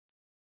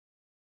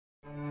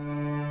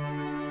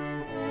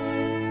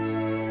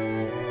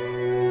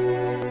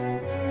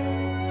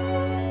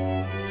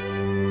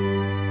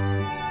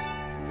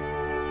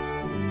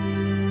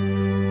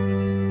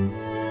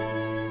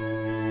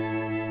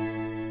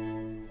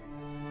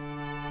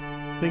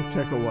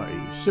ThinkTech Hawaii.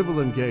 Civil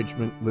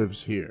engagement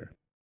lives here.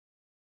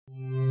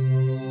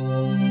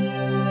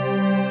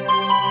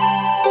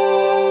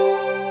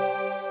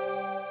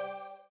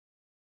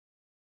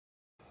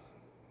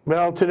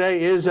 Well,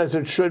 today is, as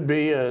it should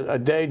be, a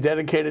day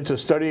dedicated to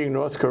studying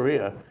North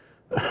Korea.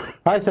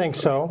 I think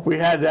so. We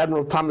had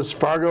Admiral Thomas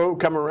Fargo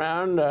come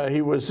around.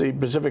 He was the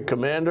Pacific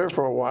commander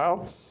for a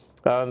while,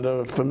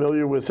 and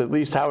familiar with at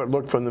least how it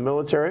looked from the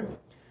military.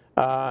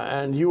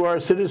 And you are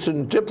a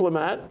citizen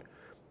diplomat,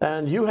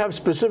 and you have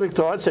specific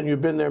thoughts, and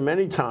you've been there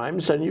many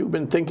times, and you've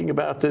been thinking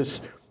about this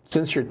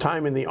since your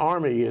time in the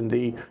Army in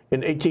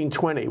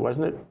 1820,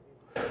 wasn't it?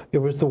 It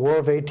was the War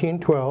of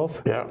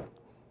 1812. Yeah.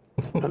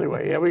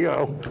 Anyway, here we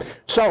go.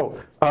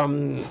 So,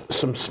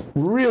 some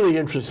really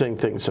interesting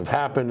things have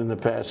happened in the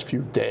past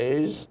few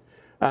days,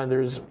 and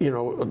there's, you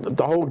know,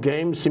 the whole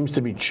game seems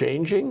to be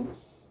changing,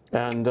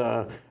 and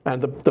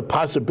the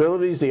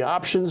possibilities, the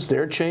options,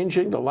 they're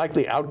changing. The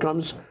likely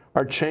outcomes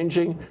are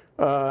changing,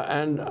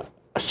 and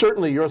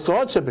certainly your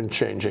thoughts have been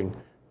changing.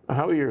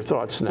 How are your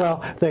thoughts now?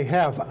 Well, they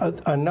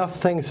have. Enough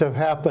things have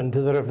happened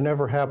that have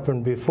never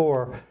happened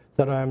before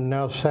that I'm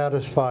now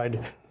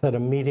satisfied that a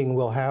meeting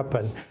will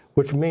happen,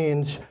 which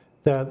means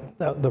that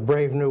the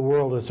brave new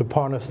world is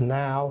upon us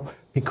now,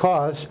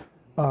 because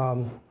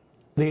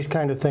these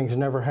kind of things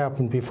never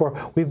happened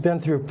before. We've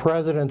been through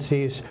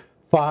presidencies,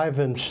 5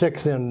 and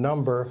 6 in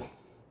number,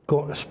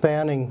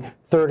 spanning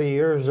 30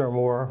 years or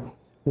more,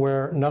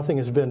 where nothing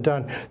has been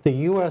done. The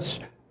U.S.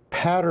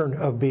 pattern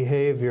of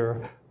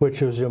behavior,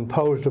 which was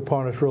imposed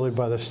upon us really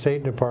by the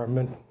State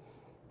Department,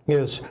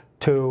 is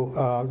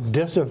to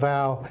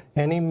disavow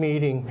any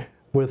meeting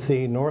with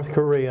the North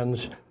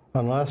Koreans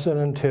unless and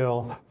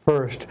until,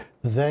 first,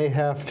 they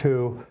have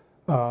to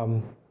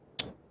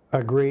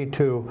agree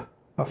to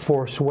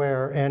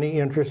forswear any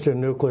interest in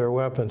nuclear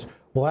weapons.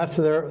 Well,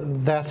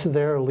 that's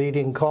their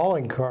leading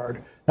calling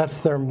card.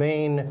 That's their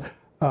main,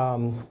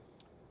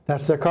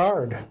 that's their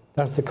card.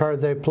 That's the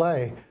card they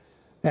play.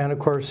 And of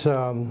course,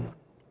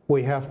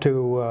 we have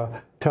to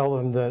tell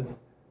them that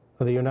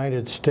the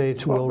United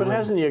States will... But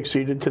hasn't he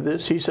acceded to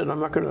this? He said, I'm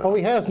not going to... Oh,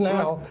 he has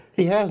now.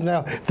 He has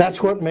now.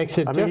 That's what makes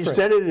it different. I mean, he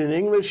said it in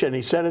English, and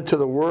he said it to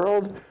the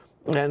world,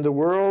 and the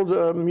world,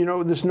 you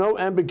know, there's no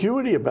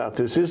ambiguity about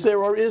this. Is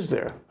there or is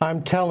there?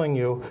 I'm telling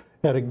you,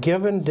 at a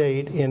given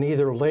date in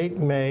either late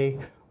May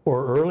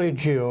or early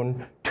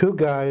June, 2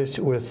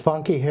 guys with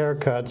funky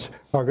haircuts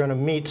are going to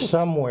meet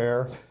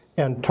somewhere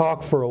and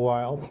talk for a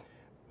while.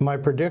 My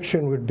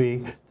prediction would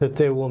be that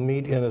they will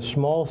meet in a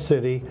small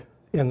city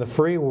in the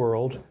free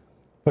world,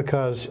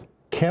 because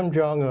Kim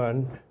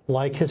Jong-un,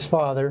 like his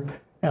father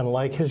and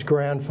like his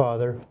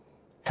grandfather,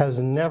 has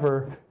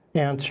never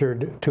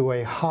answered to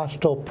a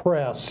hostile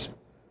press.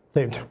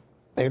 They've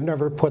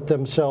never put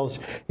themselves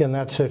in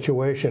that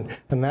situation.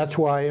 And that's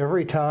why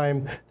every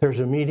time there's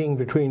a meeting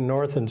between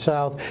North and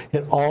South,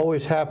 it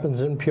always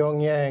happens in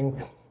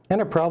Pyongyang,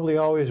 and it probably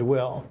always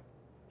will.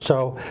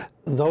 So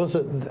those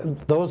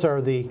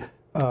are the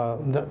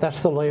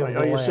that's the lay of the land.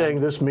 Are you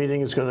saying this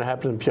meeting is going to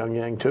happen in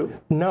Pyongyang too?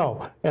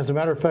 No. As a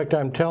matter of fact,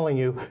 I'm telling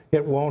you,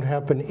 it won't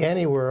happen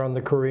anywhere on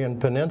the Korean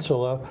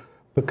Peninsula,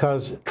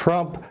 because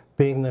Trump,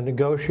 being the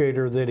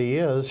negotiator that he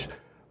is,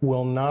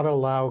 will not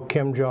allow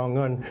Kim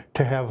Jong-un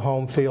to have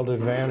home field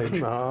advantage.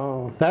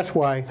 No. That's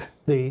why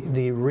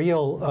the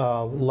real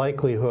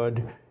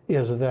likelihood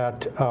is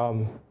that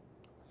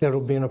it'll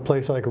be in a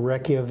place like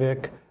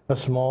Reykjavik, a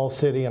small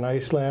city in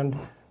Iceland,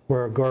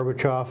 where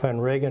Gorbachev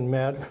and Reagan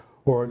met,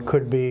 or it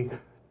could be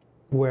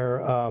where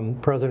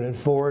President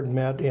Ford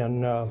met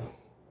in one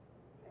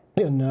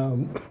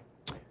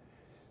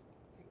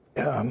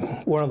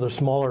of the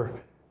smaller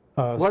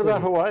What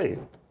about Hawaii?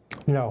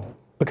 No,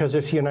 because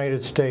it's the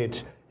United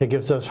States. It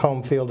gives us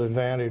home field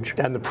advantage.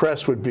 And the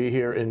press would be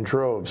here in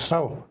droves.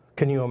 Oh,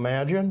 can you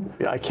imagine?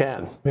 Yeah, I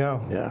can. Yeah.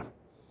 Yeah.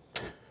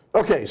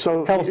 Okay,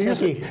 so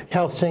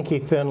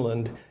Helsinki,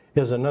 Finland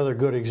is another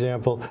good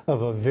example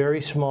of a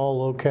very small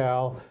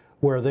locale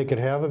where they could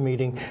have a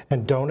meeting,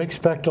 and don't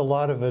expect a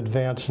lot of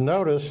advance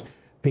notice,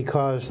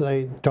 because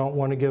they don't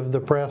want to give the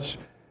press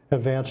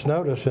advance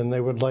notice, and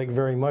they would like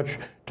very much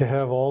to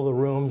have all the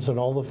rooms and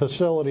all the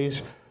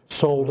facilities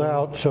sold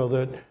out so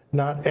that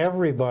not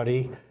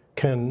everybody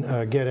can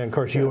get in. Of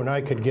course, you and I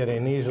could get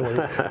in easily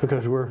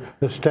because we're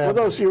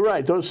established. Well, you're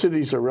right. Those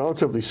cities are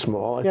relatively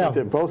small. I think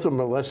that both of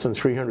them are less than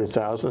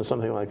 300,000,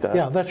 something like that.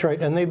 Yeah, that's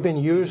right. And they've been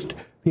used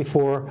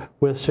before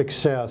with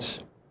success.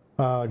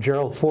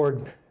 Gerald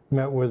Ford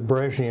met with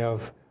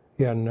Brezhnev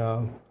in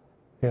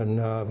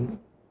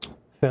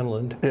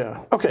Finland.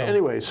 Yeah. Okay.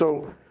 Anyway,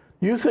 so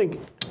you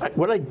think,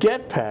 what I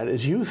get, Pat,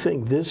 is you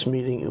think this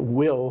meeting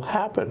will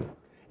happen.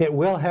 It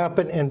will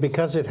happen, and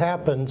because it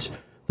happens,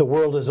 the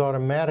world is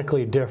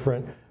automatically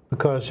different,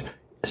 because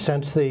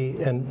since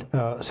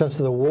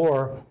the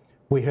war,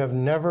 we have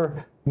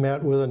never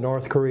met with a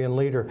North Korean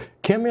leader.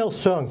 Kim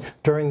Il-sung,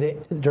 during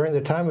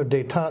the time of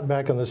détente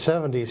back in the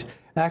 70s,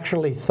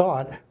 actually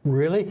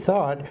really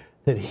thought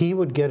that he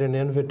would get an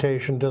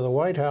invitation to the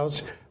White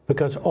House,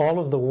 because all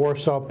of the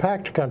Warsaw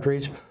Pact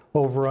countries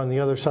over on the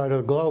other side of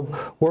the globe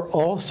were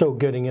also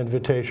getting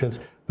invitations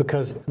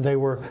because they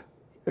were,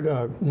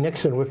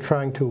 Nixon was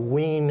trying to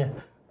wean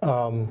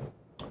the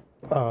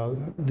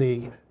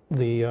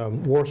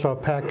Warsaw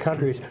Pact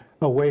countries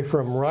away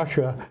from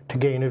Russia to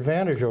gain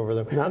advantage over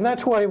them. And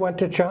that's why he went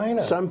to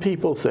China. Some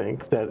people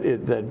think that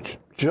that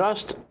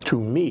just to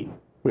meet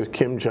with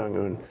Kim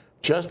Jong-un,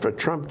 just for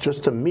Trump,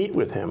 just to meet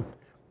with him,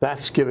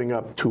 that's giving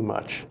up too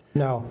much.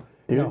 No.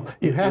 No,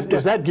 you have to.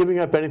 Is that giving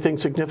up anything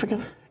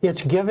significant?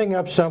 It's giving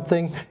up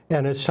something,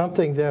 and it's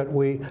something that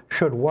we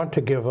should want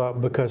to give up,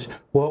 because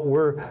what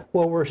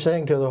we're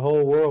saying to the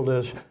whole world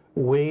is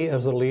we,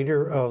 as the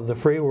leader of the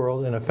free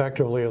world and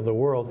effectively of the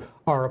world,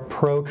 are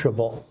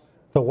approachable.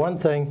 The one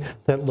thing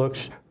that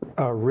looks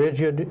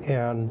rigid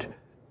and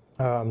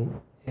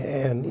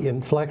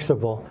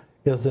inflexible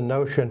is the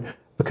notion,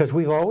 because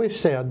we've always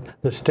said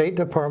the State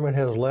Department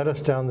has led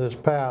us down this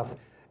path,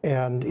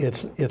 and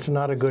it's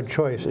not a good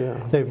choice. Yeah.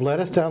 They've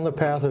led us down the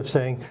path of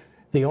saying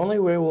the only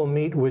way we'll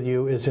meet with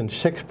you is in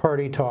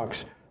 6-party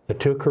talks. The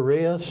 2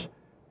 Koreas,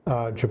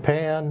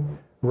 Japan,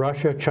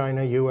 Russia,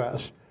 China,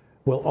 U.S.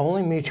 We'll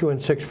only meet you in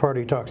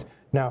 6-party talks.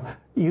 Now,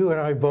 you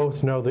and I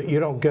both know that you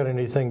don't get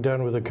anything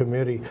done with a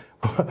committee.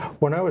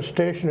 When I was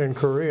stationed in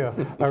Korea,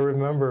 I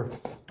remember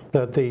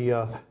that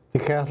the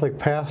Catholic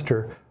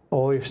pastor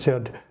always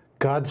said,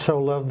 "God so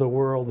loved the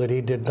world that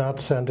he did not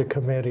send a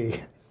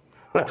committee."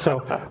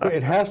 So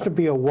it has to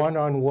be a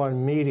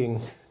one-on-one meeting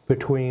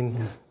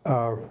between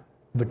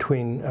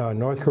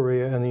North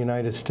Korea and the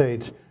United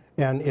States,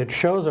 and it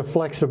shows a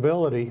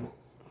flexibility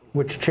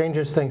which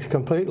changes things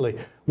completely.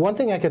 One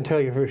thing I can tell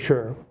you for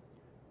sure,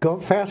 go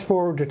fast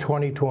forward to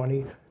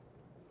 2020.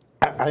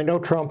 I know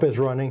Trump is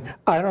running.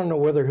 I don't know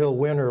whether he'll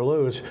win or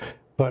lose,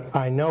 but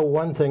I know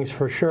one thing's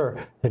for sure.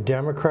 The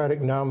Democratic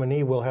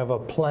nominee will have a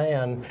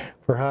plan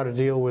for how to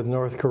deal with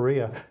North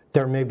Korea.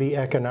 There may be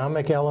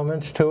economic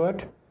elements to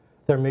it.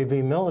 There may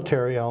be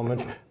military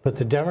elements, but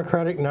the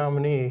Democratic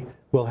nominee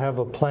will have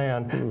a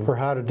plan for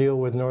how to deal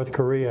with North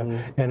Korea,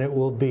 and it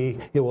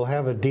will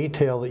have a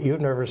detail that you've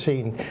never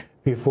seen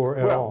before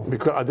at all.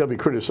 Because they'll be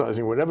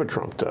criticizing whatever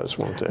Trump does,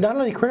 won't they? Not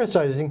only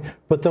criticizing,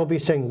 but they'll be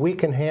saying we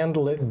can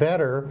handle it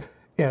better,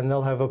 and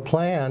they'll have a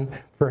plan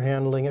for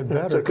handling it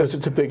better. Because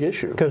it's a big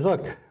issue. Because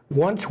look,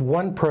 once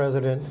one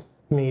president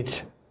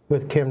meets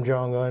with Kim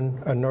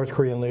Jong-un, a North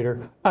Korean leader,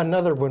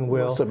 another one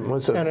will,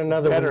 and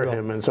another one will.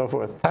 Him and so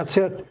forth. That's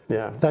it.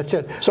 Yeah. That's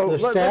it. So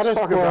let's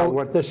talk about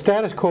what the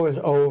status quo is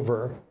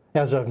over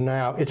as of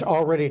now. It's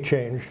already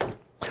changed.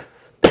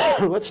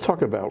 Let's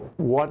talk about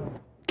what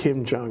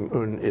Kim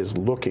Jong-un is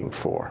looking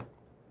for.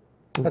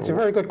 That's a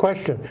very good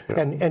question,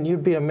 and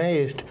you'd be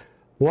amazed.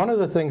 One of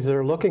the things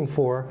they're looking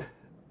for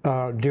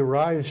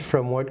derives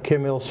from what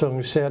Kim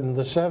Il-sung said in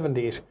the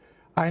 70s.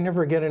 I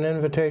never get an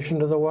invitation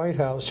to the White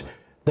House.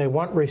 They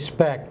want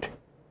respect,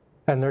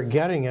 and they're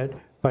getting it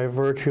by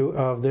virtue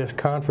of this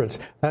conference.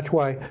 That's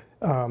why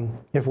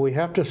if we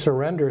have to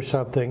surrender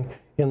something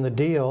in the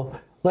deal,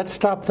 let's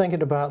stop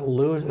thinking about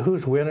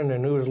who's winning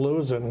and who's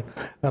losing,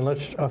 and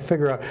let's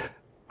figure out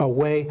a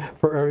way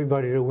for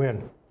everybody to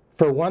win.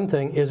 For one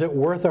thing, is it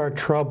worth our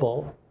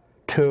trouble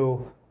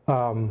to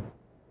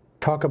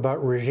talk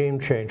about regime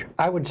change?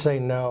 I would say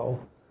no.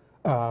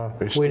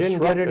 We didn't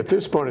get it. At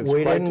this point, it's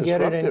we quite didn't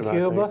get it in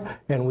Cuba, I think.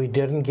 and we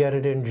didn't get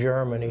it in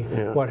Germany.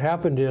 Yeah. What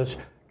happened is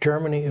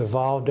Germany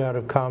evolved out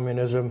of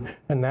communism,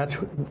 and that's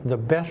the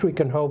best we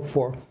can hope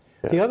for.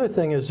 Yeah. The other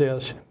thing is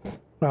this: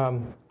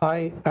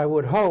 I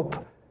would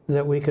hope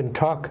that we can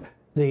talk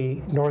the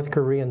North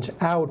Koreans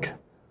out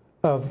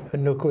of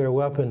nuclear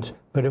weapons,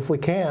 but if we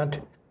can't,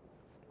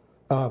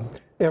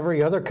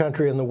 every other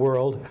country in the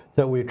world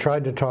that we've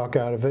tried to talk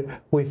out of it,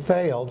 we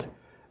failed.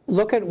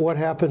 Look at what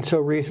happened so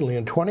recently.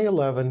 In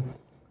 2011,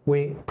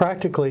 we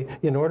practically,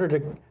 in order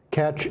to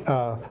catch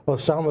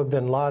Osama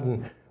bin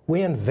Laden,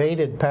 we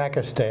invaded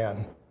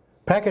Pakistan.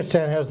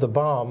 Pakistan has the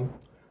bomb,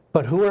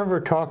 but whoever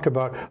talked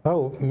about,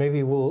 oh,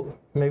 maybe we'll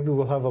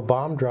have a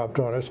bomb dropped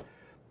on us,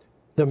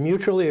 the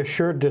mutually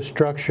assured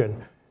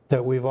destruction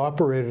that we've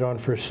operated on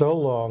for so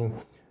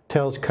long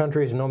tells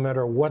countries, no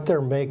matter what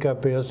their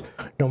makeup is,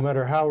 no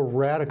matter how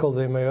radical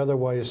they may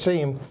otherwise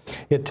seem,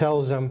 it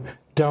tells them,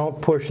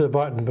 don't push the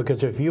button,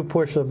 because if you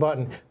push the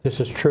button, this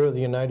is true of the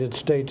United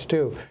States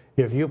too,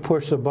 if you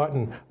push the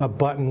button, a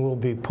button will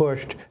be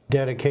pushed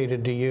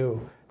dedicated to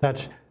you.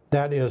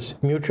 That is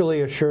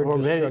mutually assured. Or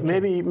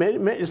maybe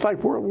it's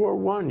like World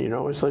War I, you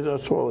know, it's like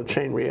that's all a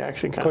chain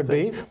reaction kind of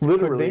thing. Could be.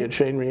 Literally a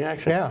chain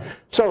reaction. Yeah.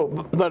 So,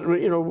 but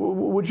you know,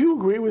 would you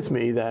agree with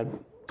me that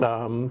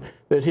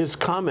that his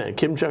comment,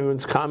 Kim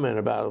Jong-un's comment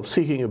about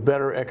seeking a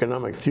better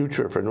economic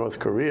future for North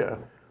Korea,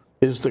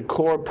 is the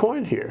core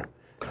point here?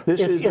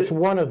 It's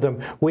one of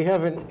them. We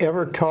haven't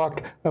ever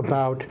talked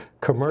about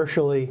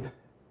commercially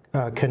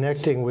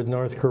connecting with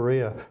North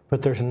Korea,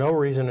 but there's no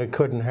reason it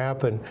couldn't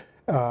happen.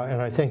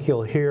 And I think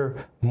you'll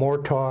hear more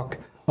talk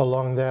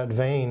along that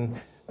vein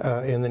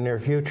in the near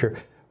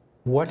future.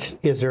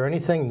 Is there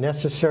anything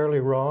necessarily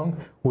wrong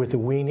with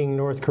weaning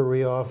North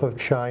Korea off of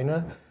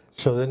China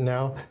so that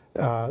now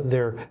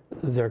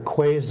their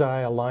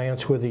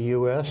quasi-alliance with the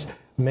U.S.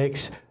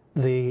 makes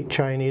the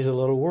Chinese a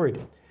little worried.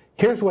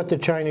 Here's what the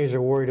Chinese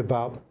are worried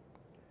about.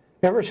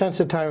 Ever since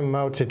the time of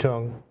Mao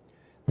Zedong,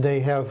 they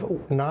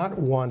have not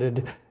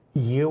wanted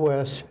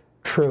U.S.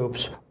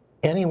 troops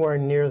anywhere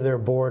near their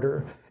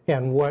border.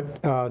 And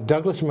what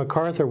Douglas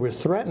MacArthur was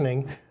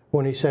threatening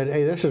when he said,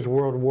 hey, this is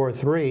World War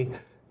III,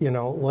 you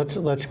know,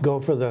 let's go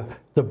for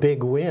the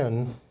big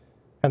win.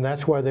 And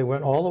that's why they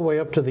went all the way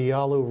up to the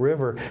Yalu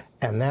River.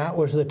 And that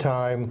was the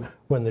time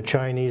when the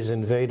Chinese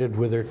invaded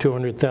with their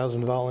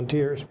 200,000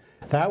 volunteers.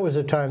 That was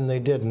the time they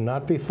did, and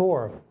not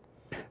before.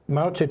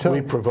 Mao Zedong.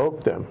 We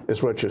provoked them,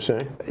 is what you're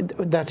saying?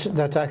 That's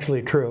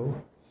actually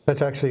true.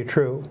 That's actually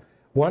true.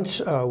 Once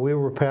we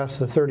were past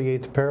the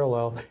 38th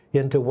parallel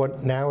into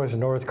what now is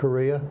North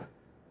Korea,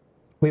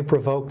 we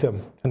provoked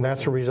them, and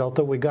that's the result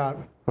that we got.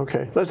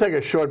 Okay, let's take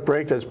a short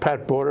break. That's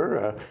Pat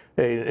Border,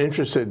 an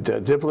interested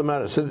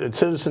diplomat, a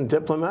citizen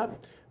diplomat.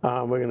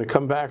 We're going to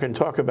come back and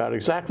talk about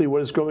exactly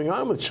what is going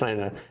on with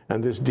China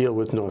and this deal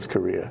with North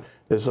Korea.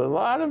 There's a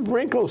lot of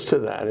wrinkles to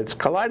that. It's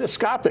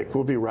kaleidoscopic.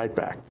 We'll be right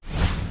back.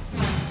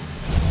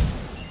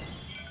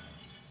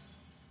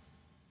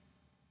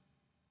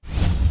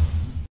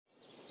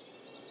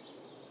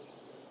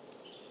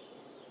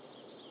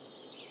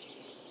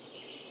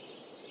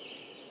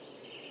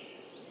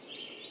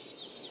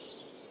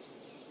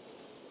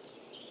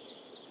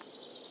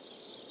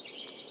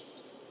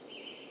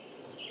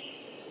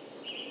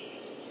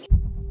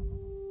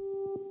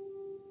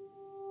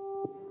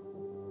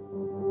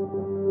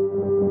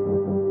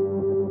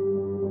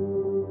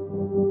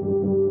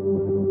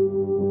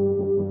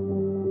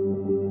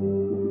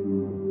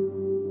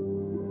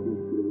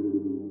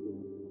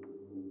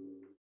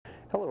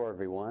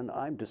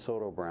 I'm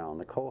DeSoto Brown,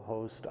 the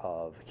co-host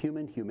of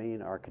Human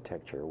Humane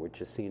Architecture,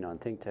 which is seen on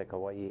ThinkTech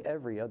Hawaii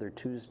every other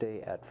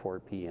Tuesday at 4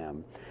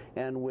 p.m.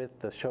 And with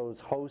the show's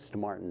host,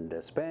 Martin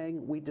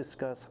Despang, we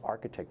discuss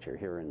architecture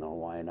here in the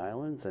Hawaiian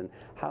Islands and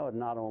how it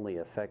not only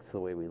affects the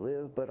way we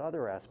live, but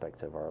other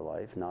aspects of our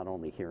life, not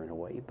only here in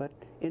Hawaii, but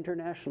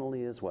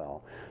internationally as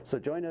well. So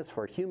join us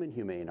for Human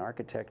Humane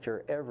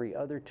Architecture every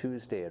other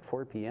Tuesday at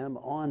 4 p.m.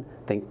 on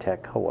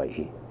ThinkTech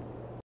Hawaii.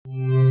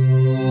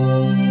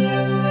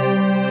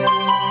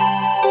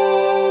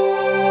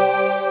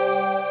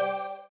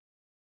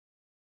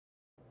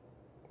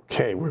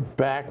 Okay, we're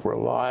back. We're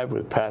live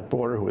with Pat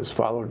Border, who has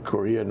followed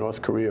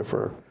North Korea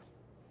for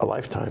a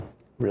lifetime,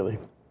 really.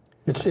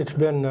 It's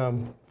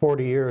been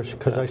 40 years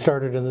because I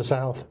started in the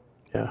South.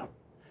 Yeah,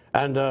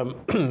 and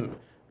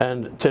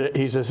today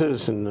he's a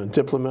citizen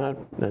diplomat,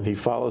 and he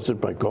follows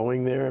it by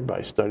going there,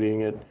 by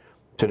studying it.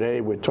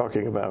 Today we're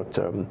talking about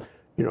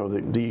you know,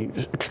 the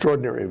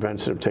extraordinary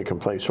events that have taken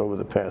place over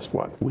the past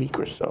week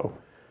or so,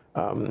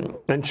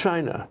 and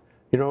China.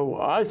 You know,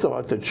 I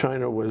thought that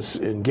China was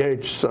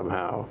engaged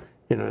somehow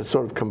in a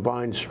sort of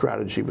combined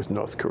strategy with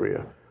North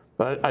Korea.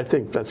 But I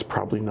think that's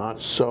probably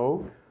not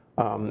so.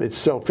 Its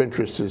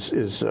self-interest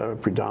is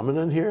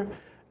predominant here.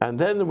 And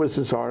then there was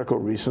this article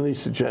recently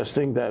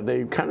suggesting that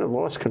they kind of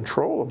lost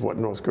control of what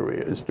North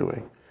Korea is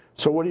doing.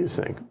 So what do you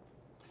think?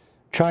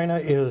 China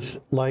is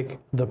like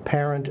the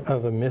parent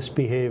of a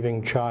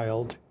misbehaving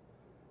child,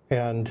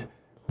 and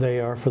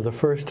they are for the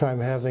first time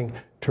having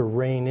to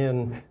rein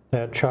in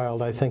that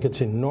child. I think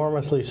it's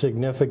enormously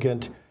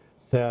significant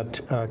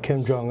that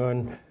Kim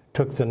Jong-un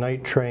took the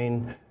night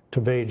train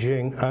to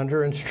Beijing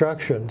under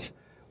instructions.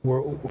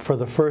 For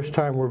the first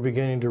time, we're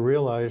beginning to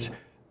realize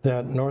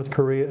that North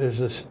Korea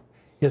is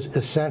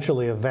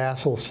essentially a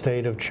vassal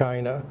state of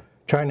China.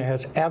 China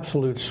has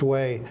absolute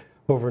sway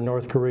over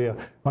North Korea.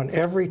 On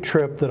every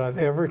trip that I've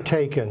ever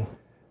taken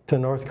to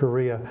North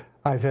Korea,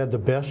 I've had the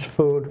best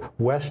food,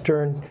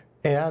 Western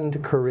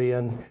and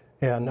Korean,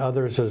 and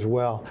others as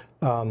well.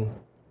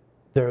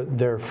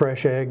 There are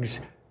fresh eggs,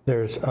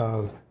 there's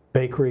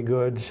bakery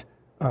goods,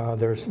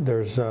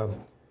 there's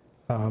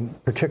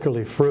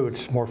particularly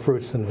fruits, more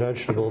fruits than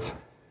vegetables.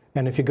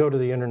 And if you go to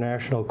the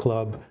International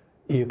Club,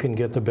 you can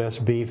get the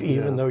best beef,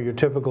 even though your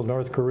typical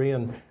North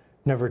Korean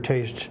never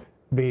tastes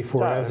beef,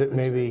 whereas it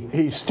may be.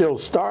 He's still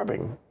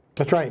starving.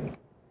 That's right.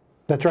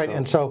 That's right.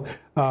 And so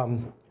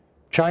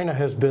China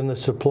has been the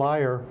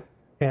supplier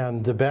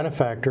and the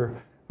benefactor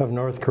of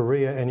North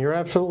Korea, and you're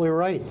absolutely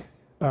right.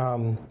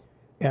 And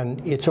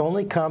it's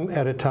only come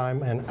at a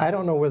time, and I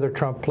don't know whether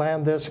Trump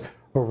planned this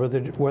or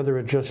whether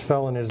it just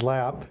fell in his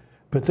lap,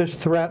 but this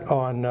threat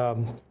on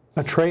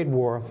a trade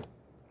war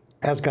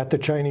has got the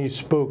Chinese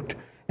spooked,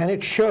 and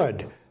it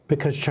should,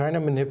 because China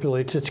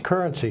manipulates its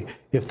currency.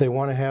 If they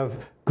want to have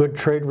good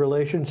trade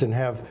relations and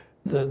have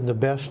the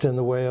best in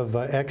the way of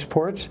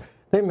exports,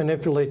 they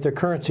manipulate their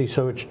currency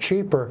so it's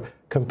cheaper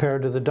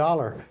compared to the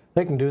dollar.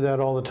 They can do that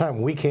all the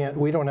time. We can't.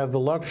 We don't have the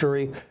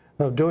luxury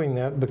of doing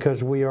that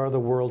because we are the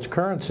world's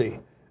currency.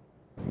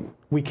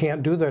 We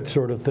can't do that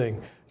sort of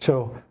thing.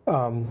 So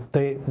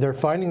they're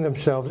finding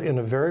themselves in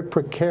a very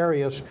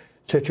precarious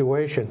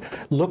situation.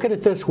 Look at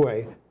it this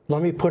way.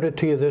 Let me put it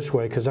to you this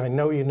way, because I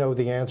know you know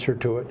the answer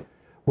to it.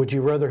 Would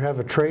you rather have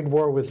a trade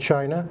war with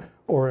China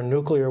or a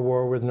nuclear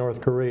war with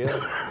North Korea?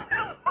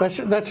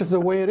 That's just the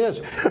way it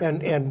is.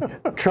 And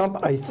Trump,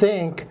 I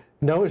think,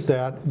 knows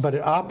that, but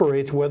it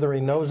operates whether he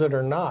knows it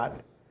or not.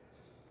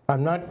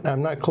 I'm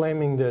not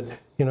claiming that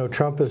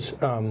Trump is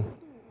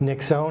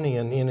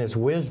Nixonian in his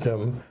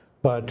wisdom,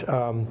 but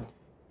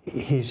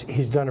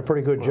he's done a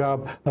pretty good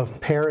job of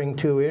pairing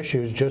two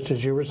issues, just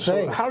as you were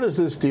saying. So how does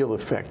this deal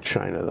affect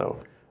China, though?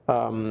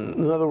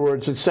 In other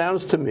words, it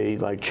sounds to me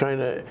like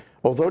China,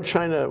 although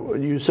China,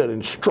 you said,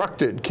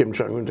 instructed Kim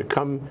Jong-un to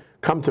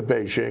come to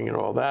Beijing and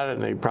all that,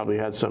 and they probably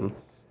had some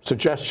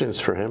suggestions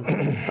for him.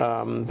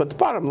 But the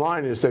bottom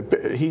line is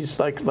that he's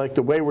like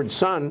the wayward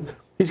son.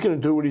 He's going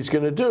to do what he's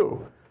going to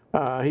do.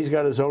 He's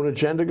got his own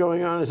agenda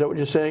going on. Is that what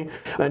you're saying?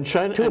 And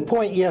China, to a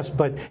point, yes,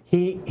 but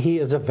he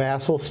is a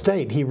vassal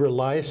state. He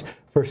relies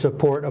for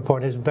support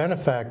upon his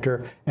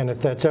benefactor, and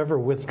if that's ever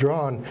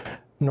withdrawn,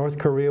 North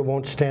Korea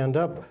won't stand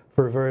up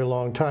for a very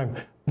long time.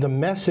 The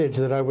message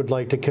that I would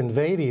like to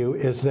convey to you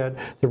is that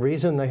the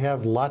reason they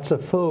have lots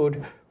of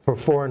food for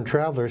foreign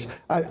travelers,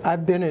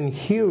 I've been in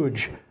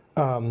huge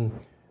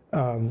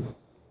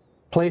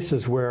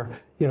places where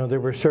they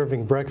were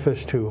serving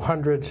breakfast to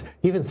hundreds,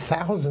 even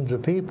thousands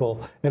of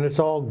people, and it's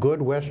all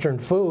good Western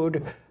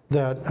food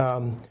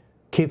that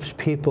keeps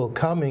people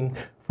coming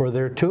for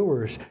their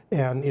tours.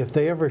 And if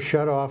they ever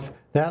shut off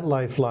that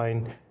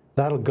lifeline,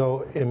 that'll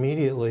go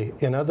immediately.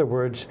 In other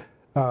words,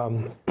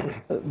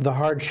 the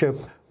hardship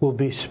will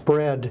be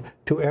spread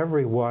to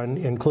everyone,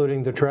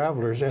 including the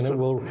travelers, and it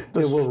will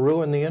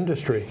ruin the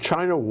industry.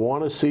 China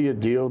want to see a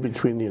deal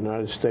between the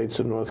United States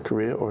and North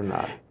Korea or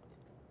not?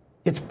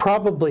 It's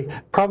probably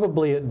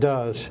it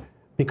does,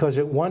 because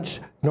it wants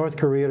North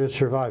Korea to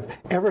survive.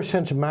 Ever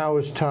since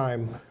Mao's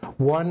time,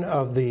 one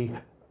of the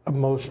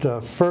most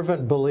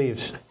fervent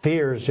beliefs,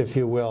 fears, if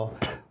you will,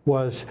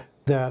 was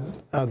that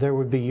there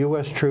would be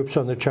U.S. troops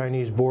on the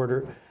Chinese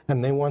border,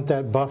 and they want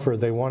that buffer.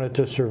 They want it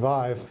to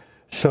survive.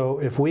 So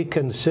if we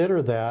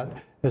consider that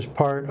as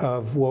part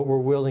of what we're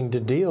willing to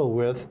deal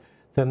with,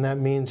 then that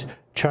means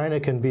China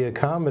can be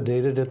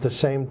accommodated at the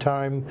same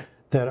time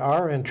that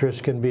our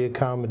interests can be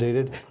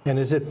accommodated. And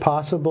is it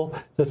possible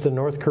that the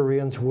North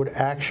Koreans would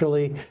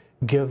actually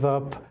give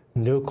up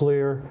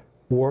nuclear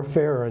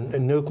warfare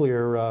and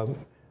nuclear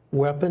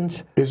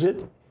weapons? Is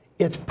it?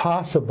 It's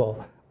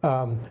possible.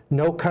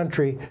 No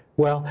country,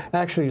 well,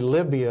 actually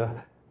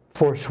Libya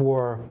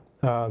forswore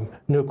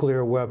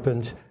nuclear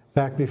weapons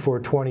back before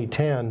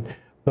 2010,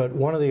 but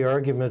one of the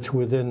arguments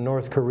within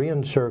North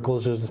Korean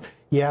circles is,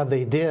 yeah,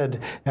 they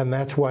did, and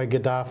that's why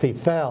Gaddafi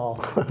fell,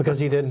 because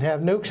he didn't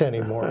have nukes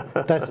anymore.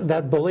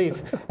 That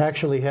belief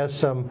actually has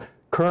some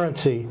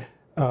currency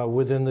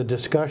within the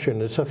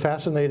discussion. It's a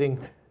fascinating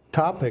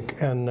topic,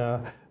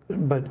 and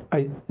but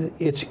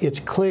it's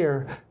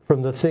clear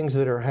from the things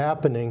that are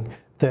happening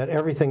that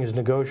everything is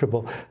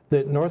negotiable.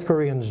 That North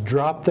Koreans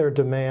dropped their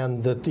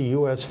demand that the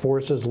U.S.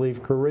 forces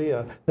leave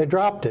Korea. They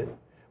dropped it.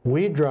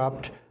 We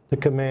dropped the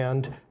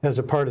command as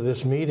a part of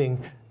this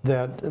meeting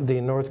that the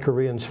North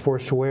Koreans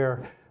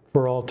forswear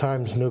for all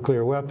times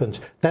nuclear weapons.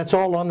 That's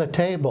all on the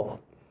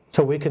table.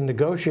 So we can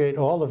negotiate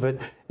all of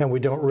it, and we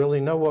don't really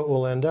know what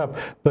will end up.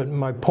 But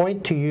my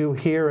point to you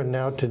here and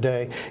now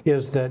today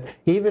is that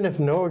even if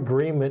no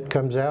agreement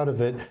comes out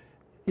of it,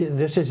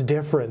 this is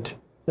different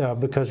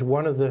because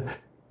one of the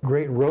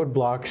great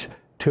roadblocks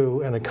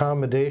to an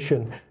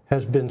accommodation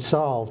has been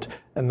solved.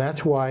 And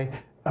that's why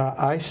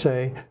I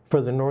say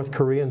for the North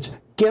Koreans,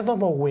 give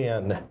them a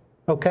win.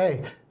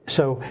 Okay,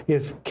 so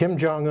if Kim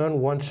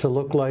Jong-un wants to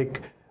look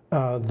like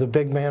the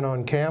big man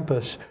on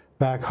campus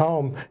back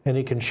home, and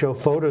he can show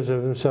photos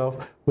of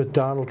himself with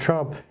Donald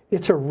Trump,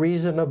 it's a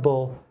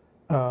reasonable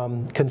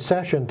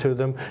concession to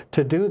them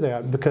to do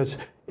that, because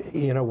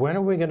when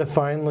are we going to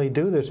finally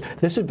do this?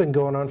 This has been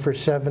going on for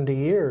 70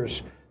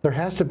 years. There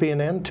has to be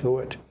an end to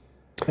it.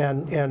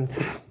 And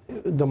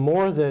the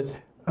more that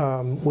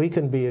we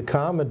can be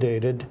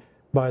accommodated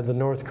by the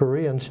North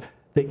Koreans,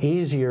 the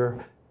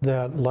easier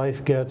that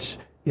life gets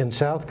in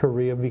South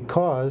Korea,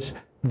 because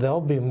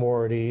they'll be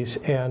more at ease,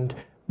 and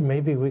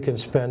maybe we can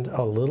spend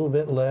a little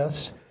bit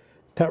less.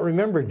 Now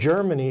remember,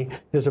 Germany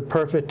is a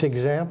perfect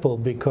example,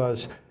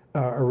 because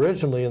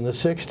originally in the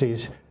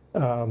 60s,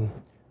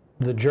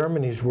 the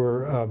Germans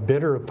were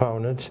bitter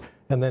opponents,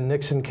 and then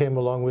Nixon came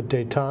along with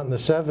détente in the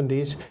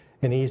 70s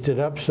and eased it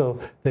up, so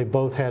they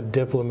both had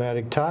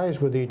diplomatic ties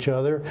with each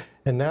other,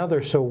 and now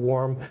they're so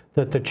warm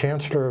that the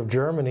Chancellor of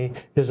Germany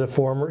is a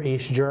former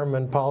East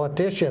German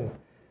politician.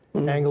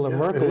 Angela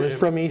Merkel is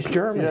from East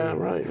Germany. Yeah,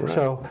 right.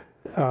 So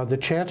the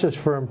chances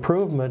for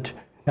improvement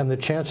and the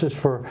chances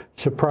for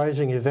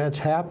surprising events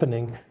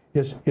happening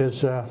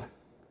is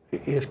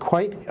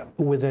quite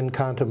within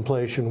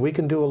contemplation. We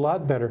can do a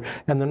lot better.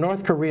 And the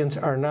North Koreans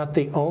are not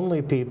the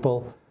only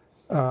people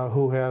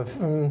who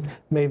have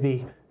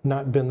maybe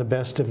not been the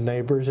best of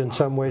neighbors. In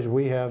some ways,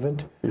 we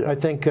haven't. Yeah.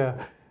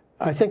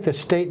 I think the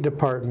State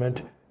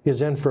Department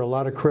is in for a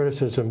lot of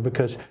criticism,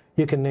 because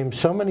you can name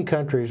so many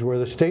countries where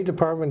the State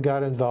Department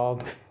got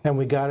involved and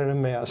we got in a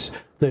mess.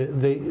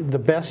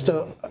 The best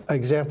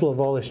example of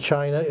all is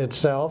China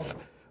itself.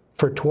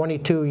 For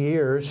 22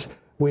 years,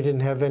 we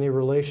didn't have any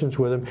relations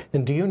with him.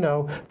 And do you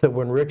know that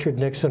when Richard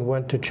Nixon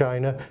went to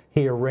China,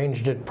 he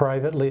arranged it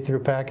privately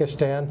through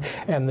Pakistan,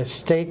 and the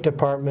State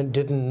Department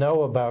didn't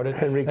know about it?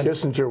 Henry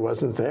Kissinger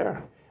wasn't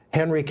there.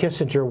 Henry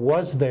Kissinger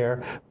was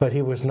there, but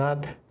he was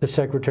not the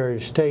Secretary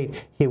of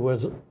State. He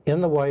was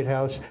in the White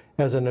House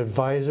as an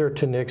advisor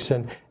to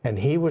Nixon, and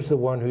he was the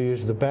one who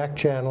used the back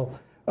channel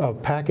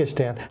of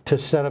Pakistan to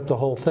set up the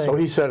whole thing. So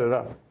he set it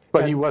up,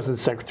 but he wasn't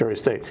Secretary of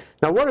State.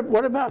 Now,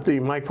 what about the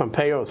Mike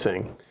Pompeo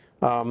thing?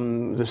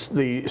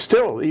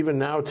 Still, even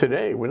now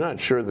today, we're not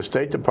sure the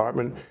State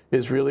Department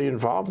is really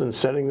involved in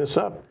setting this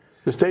up.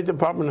 The State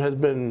Department has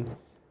been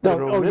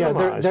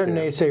minimized. They're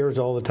naysayers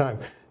all the time.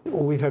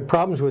 We've had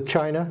problems with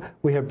China,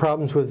 we had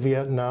problems with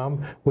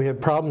Vietnam, we had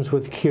problems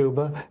with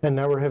Cuba, and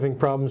now we're having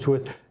problems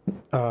with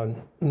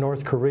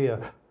North Korea.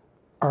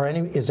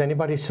 Is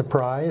anybody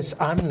surprised?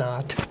 I'm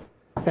not.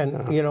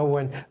 And you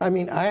know,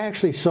 I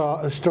actually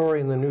saw a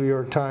story in the New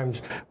York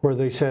Times where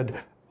they said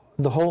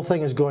the whole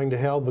thing is going to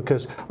hell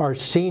because our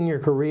senior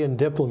Korean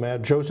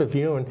diplomat, Joseph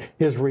Yoon,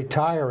 is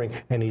retiring,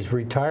 and he's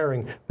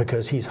retiring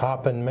because he's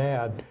hopping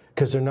mad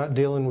because they're not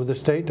dealing with the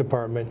State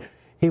Department.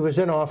 He was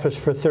in office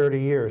for 30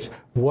 years.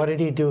 What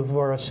did he do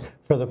for us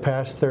for the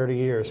past 30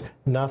 years?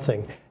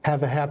 Nothing.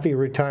 Have a happy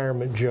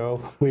retirement,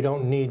 Joe. We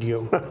don't need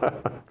you.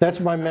 That's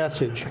my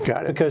message.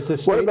 Got it. Because the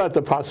what about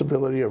the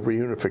possibility of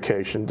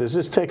reunification? Does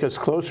this take us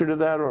closer to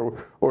that,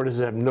 or does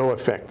it have no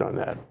effect on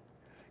that?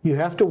 You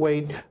have to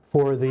wait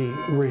for the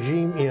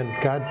regime in,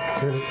 God,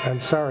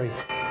 I'm sorry.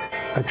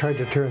 I tried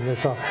to turn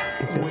this off.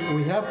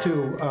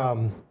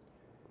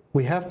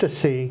 We have to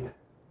see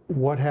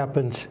what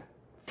happens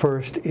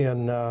first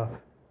in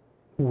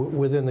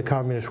within the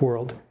communist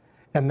world,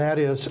 and that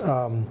is,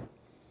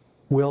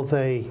 will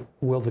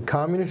the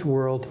communist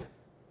world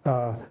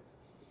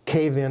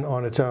cave in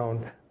on its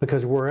own?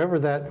 Because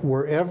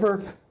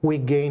wherever we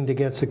gained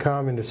against the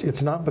communists,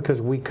 it's not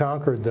because we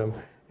conquered them;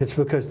 it's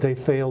because they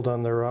failed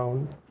on their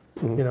own.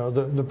 Mm-hmm. You know,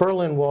 the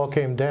Berlin Wall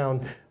came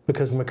down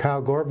because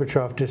Mikhail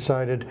Gorbachev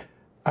decided,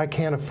 I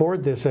can't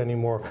afford this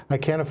anymore. I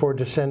can't afford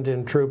to send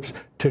in troops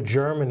to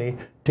Germany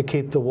to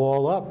keep the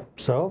wall up.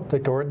 So they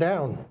tore it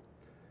down.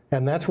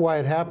 And that's why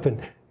it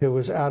happened. It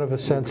was out of a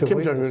sense of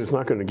weakness. Kim Jong-un is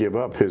not going to give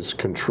up his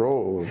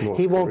control of North Korea.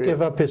 He won't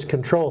give up his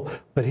control,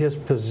 but his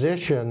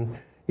position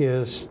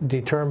is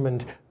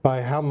determined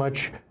by how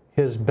much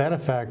his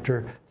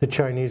benefactor, the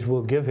Chinese,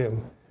 will give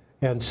him.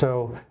 And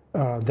so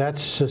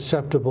that's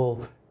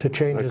susceptible to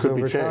changes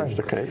over time.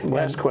 Okay.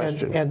 Last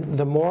question. And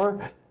the more,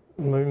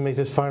 let me make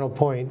this final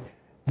point,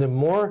 the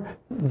more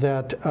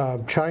that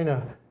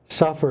China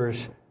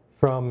suffers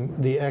from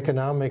the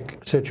economic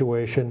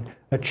situation,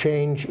 a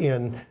change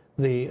in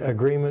the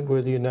agreement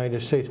with the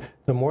United States,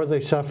 the more they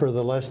suffer,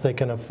 the less they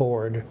can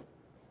afford.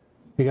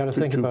 You got to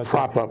think about that. To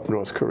prop up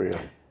North Korea.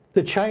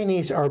 The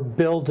Chinese are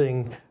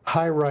building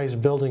high-rise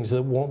buildings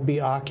that won't be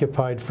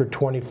occupied for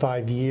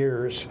 25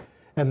 years,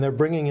 and they're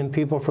bringing in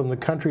people from the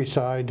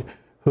countryside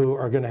who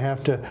are going to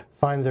have to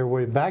find their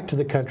way back to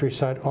the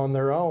countryside on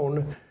their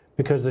own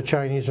because the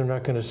Chinese are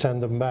not going to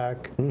send them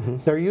back. Mm-hmm.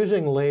 They're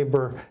using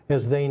labor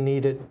as they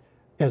need it,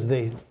 as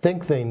they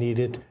think they need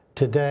it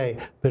today,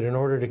 but in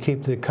order to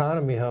keep the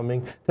economy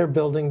humming, they're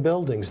building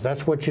buildings.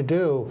 That's what you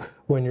do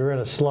when you're in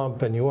a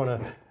slump and you want to,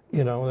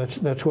 you know,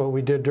 that's what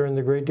we did during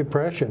the Great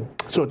Depression.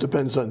 So it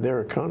depends on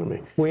their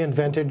economy. We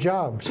invented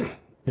jobs.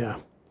 Yeah.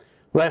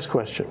 Last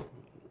question.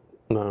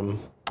 You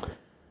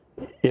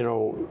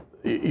know,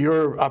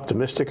 you're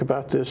optimistic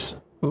about this.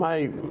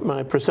 My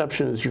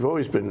perception is you've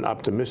always been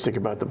optimistic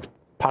about the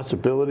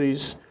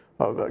possibilities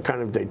of a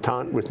kind of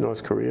détente with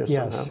North Korea.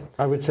 Yes, somehow.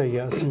 I would say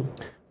yes.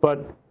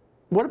 But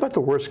what about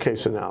the worst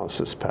case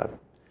analysis, Pat?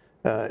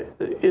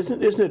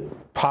 Isn't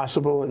it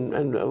possible,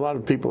 and a lot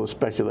of people have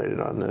speculated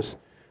on this,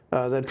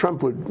 that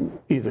Trump would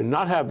either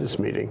not have this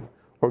meeting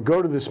or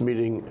go to this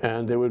meeting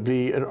and there would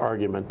be an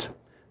argument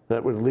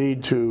that would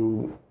lead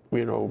to,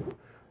 you know,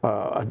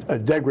 a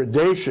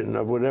degradation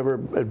of whatever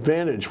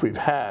advantage we've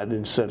had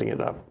in setting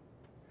it up?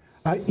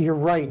 You're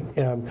right.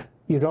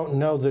 You don't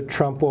know that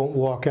Trump won't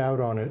walk out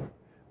on it,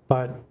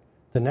 but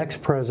the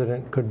next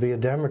president could be a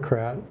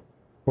Democrat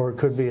or it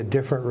could be a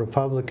different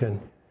Republican.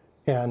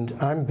 And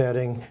I'm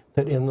betting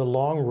that in the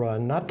long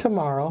run, not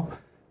tomorrow,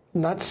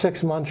 not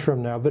 6 months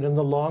from now, but in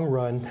the long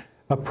run,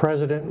 a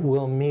president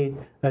will meet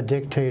a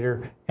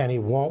dictator and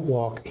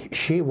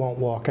she won't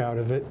walk out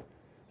of it.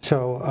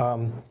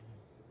 So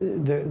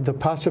the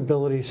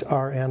possibilities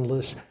are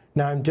endless.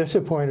 Now, I'm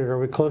disappointed. Are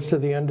we close to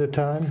the end of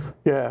time?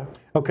 Yeah.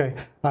 Okay.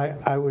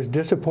 I was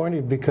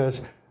disappointed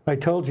because I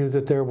told you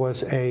that there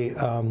was a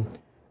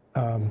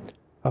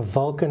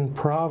Vulcan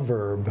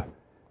proverb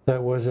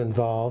that was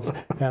involved,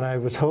 and I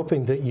was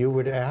hoping that you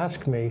would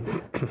ask me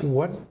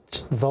what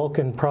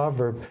Vulcan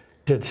proverb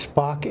did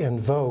Spock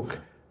invoke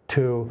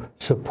to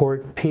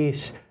support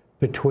peace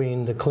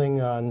between the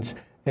Klingons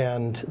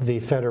and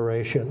the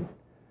Federation.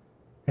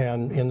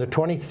 And in the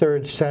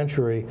 23rd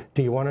century,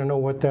 do you want to know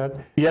what that?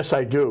 Yes,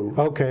 I do.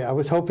 Okay, I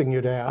was hoping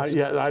you'd ask.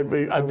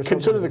 I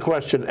consider the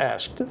question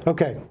asked.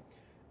 Okay.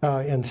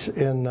 In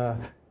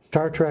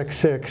Star Trek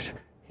VI,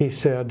 he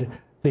said,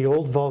 the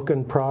old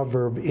Vulcan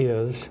proverb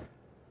is,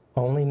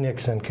 only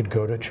Nixon could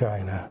go to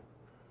China.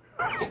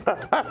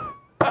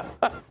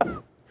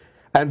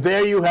 And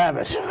there you have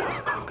it.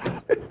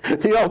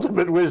 The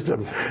ultimate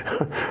wisdom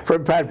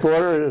from Pat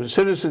Porter, a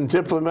citizen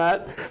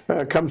diplomat,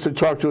 comes to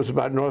talk to us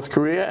about North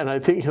Korea, and I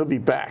think he'll be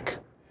back.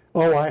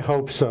 Oh, I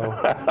hope so.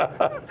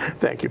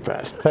 Thank you,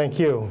 Pat. Thank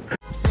you.